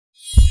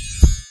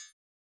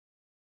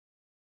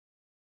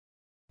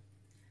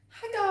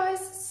Hi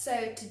guys,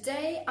 so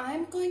today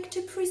I'm going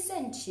to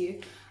present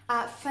you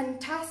a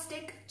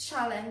fantastic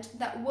challenge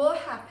that will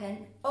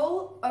happen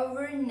all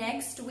over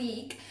next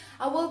week.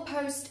 I will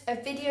post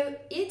a video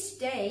each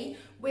day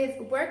with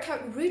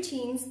workout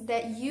routines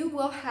that you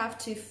will have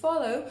to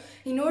follow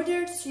in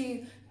order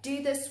to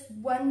do this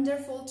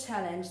wonderful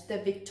challenge, the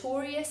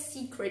Victoria's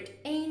Secret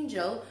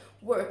Angel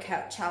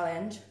Workout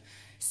Challenge.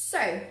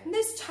 So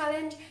this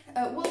challenge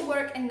will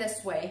work in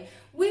this way.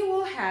 We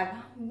will have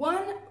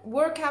one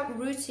workout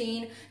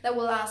routine that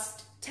will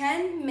last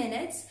 10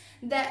 minutes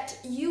that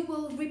you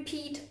will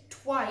repeat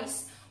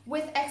twice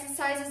with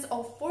exercises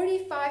of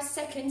 45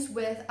 seconds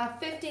with a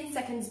 15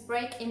 seconds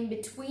break in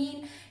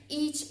between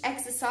each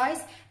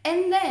exercise.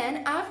 And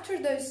then after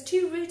those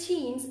two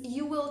routines,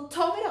 you will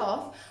top it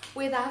off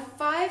with a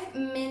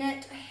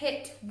 5-minute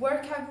HIIT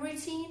workout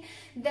routine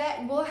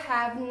that will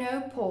have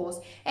no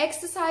pause.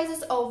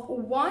 Exercises of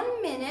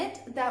 1 minute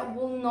that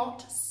will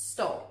not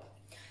stop.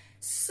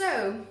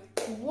 So,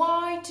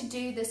 why to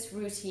do this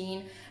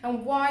routine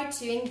and why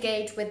to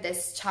engage with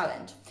this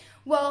challenge?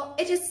 Well,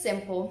 it is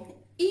simple.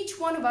 Each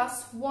one of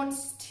us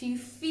wants to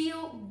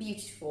feel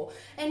beautiful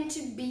and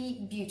to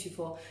be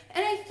beautiful.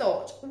 And I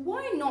thought,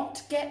 why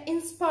not get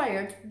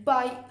inspired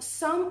by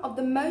some of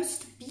the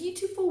most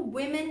beautiful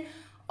women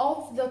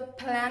of the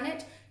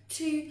planet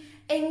to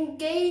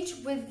engage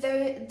with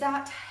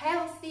that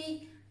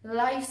healthy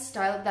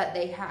lifestyle that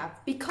they have?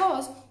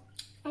 Because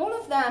all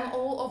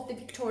of the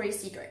Victoria's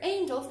Secret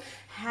Angels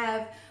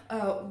have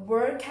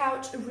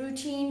workout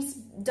routines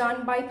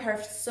done by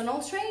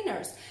personal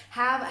trainers,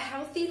 have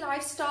healthy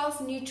lifestyles,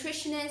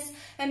 nutritionists,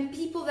 and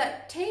people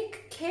that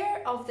take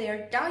care of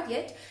their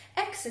diet,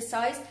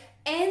 exercise,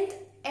 and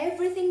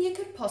everything you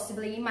could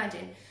possibly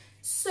imagine.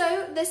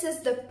 So this is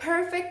the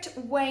perfect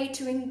way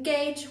to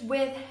engage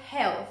with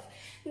health.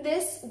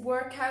 These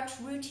workout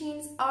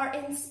routines are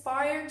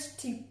inspired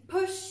to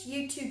push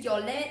you to your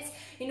limits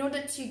in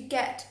order to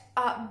get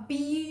a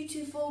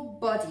beautiful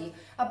body,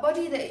 a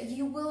body that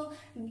you will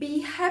be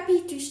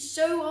happy to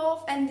show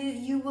off and that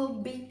you will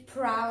be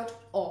proud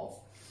of.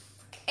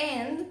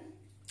 And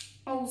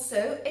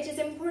also, it is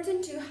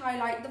important to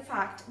highlight the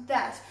fact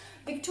that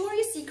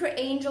Victoria's Secret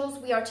Angels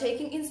we are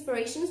taking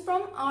inspirations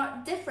from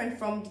are different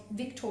from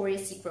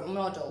Victoria's Secret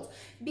models,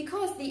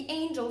 because the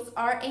angels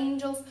are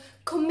angels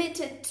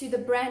committed to the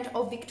brand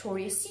of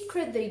Victoria's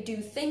Secret. They do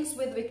things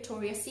with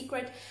Victoria's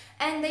Secret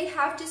and they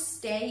have to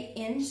stay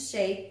in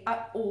shape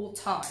at all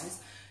times.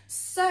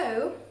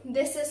 So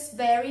this is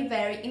very,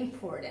 very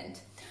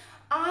important.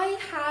 I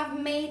have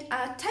made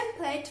a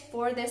template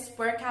for this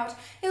workout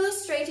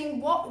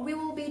illustrating what we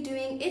will be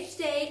doing each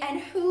day and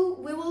who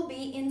we will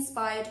be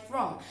inspired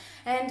from.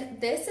 And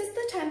this is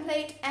the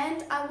template,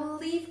 and I will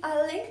leave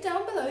a link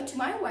down below to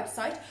my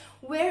website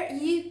where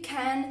you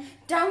can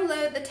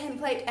download the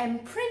template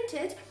and print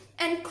it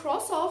and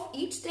cross off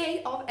each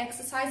day of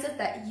exercises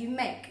that you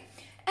make.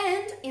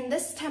 And in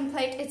this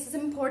template, it's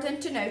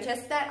important to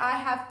notice that I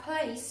have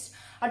placed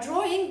a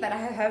drawing that I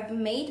have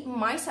made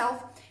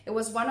myself. It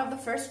was one of the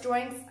first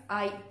drawings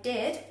I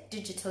did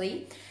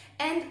digitally,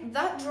 and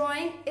that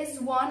drawing is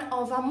one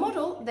of a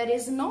model that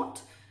is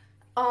not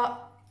a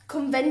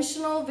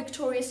conventional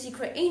Victoria's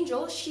Secret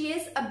angel. She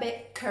is a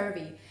bit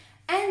curvy,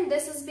 and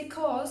this is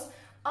because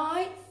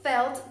I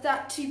felt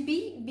that to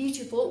be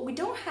beautiful, we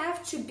don't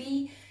have to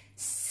be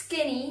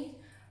skinny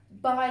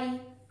by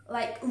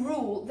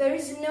rule. There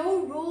is no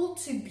rule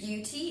to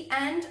beauty,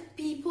 and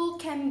people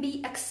can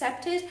be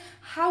accepted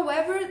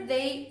however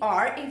they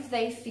are if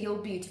they feel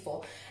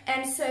beautiful.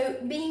 And so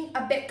being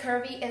a bit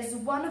curvy is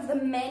one of the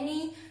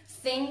many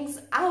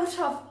things out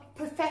of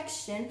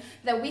perfection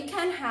that we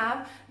can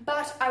have,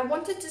 but I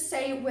wanted to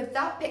say with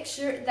that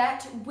picture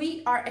that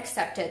we are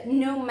accepted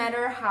no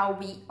matter how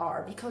we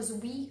are, because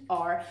we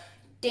are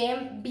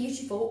damn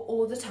beautiful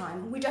all the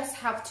time. We just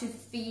have to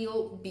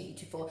feel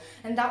beautiful,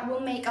 and that will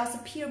make us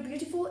appear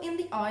beautiful in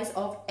the eyes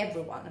of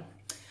everyone.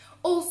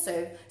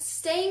 Also,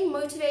 staying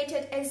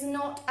motivated is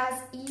not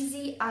as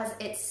easy as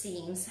it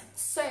seems.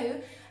 So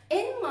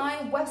in my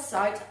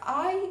website,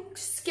 I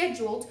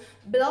scheduled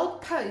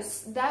blog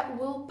posts that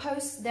will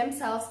post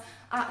themselves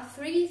at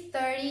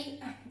 3:30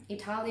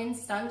 Italian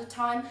Standard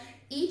Time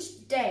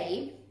each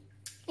day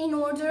in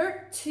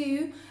order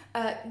to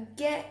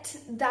get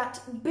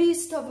that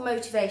boost of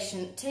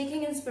motivation,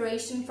 taking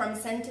inspiration from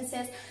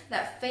sentences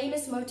that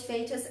famous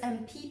motivators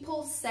and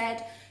people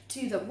said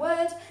to the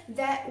world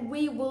that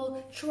we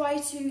will try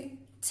to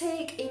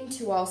take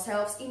into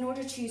ourselves in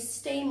order to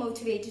stay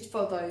motivated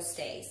for those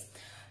days.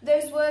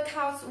 Those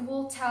workouts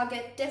will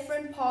target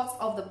different parts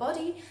of the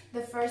body. The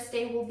first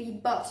day will be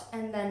butt,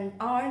 and then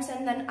arms,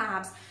 and then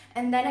abs,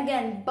 and then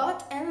again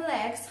butt and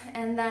legs,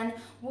 and then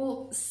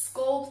we'll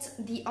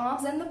sculpt the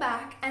arms and the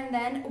back, and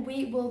then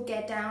we will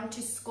get down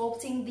to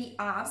sculpting the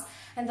abs.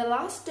 And the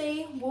last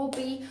day will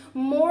be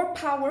more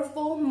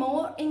powerful,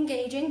 more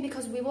engaging,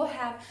 because we will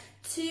have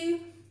 2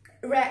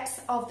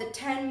 reps of the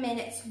 10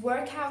 minutes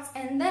workouts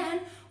and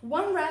then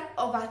 1 rep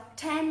of a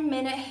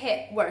 10-minute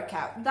HIIT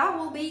workout. That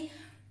will be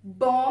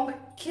bomb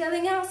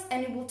killing us,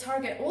 and it will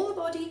target all the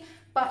body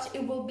but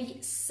it will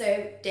be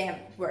so damn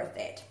worth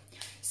it.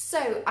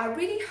 So I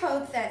really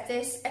hope that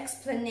this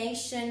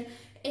explanation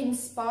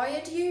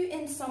inspired you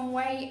in some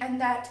way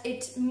and that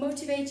it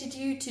motivated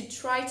you to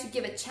try to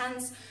give a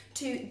chance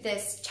to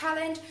this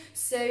challenge.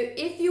 So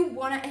if you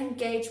want to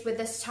engage with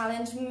this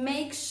challenge,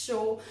 make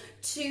sure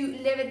to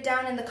leave it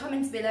down in the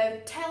comments below.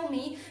 Tell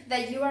me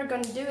that you are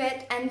going to do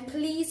it, and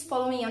please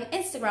follow me on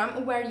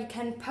Instagram, where you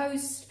can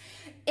post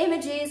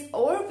images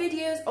or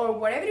videos or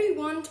whatever you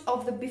want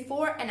of the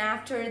before and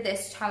after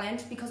this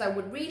challenge, because I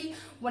would really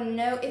want to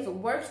know if it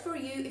worked for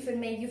you, if it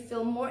made you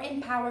feel more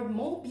empowered,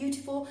 more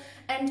beautiful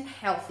and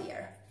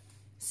healthier.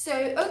 So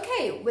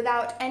okay,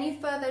 without any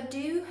further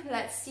ado,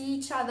 let's see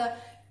each other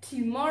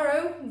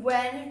tomorrow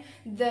when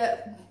the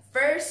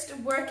first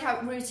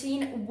workout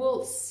routine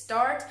will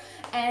start,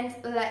 and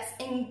let's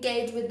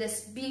engage with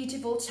this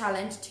beautiful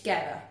challenge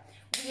together.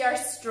 We are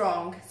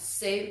strong,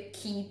 so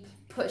keep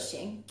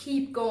pushing,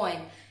 keep going,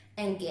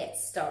 and get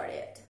started.